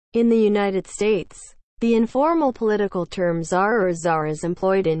In the United States, the informal political term czar or czar is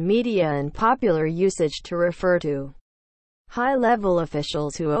employed in media and popular usage to refer to high-level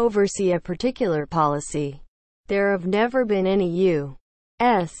officials who oversee a particular policy. There have never been any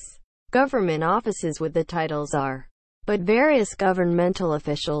U.S. government offices with the title czar, but various governmental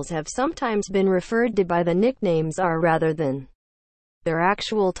officials have sometimes been referred to by the nickname czar rather than their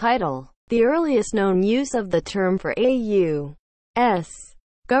actual title. The earliest known use of the term for a U.S.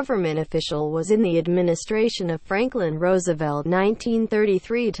 government official was in the administration of Franklin Roosevelt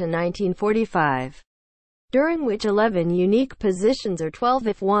 1933 to 1945, during which 11 unique positions, or 12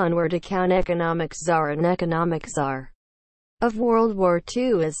 if one were to count economic czar and economic czar, of World War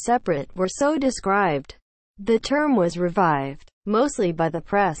II as separate, were so described. The term was revived, mostly by the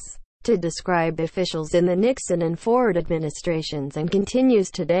press, to describe officials in the Nixon and Ford administrations, and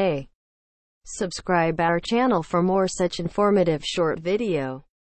continues today. Subscribe our channel for more such informative short video.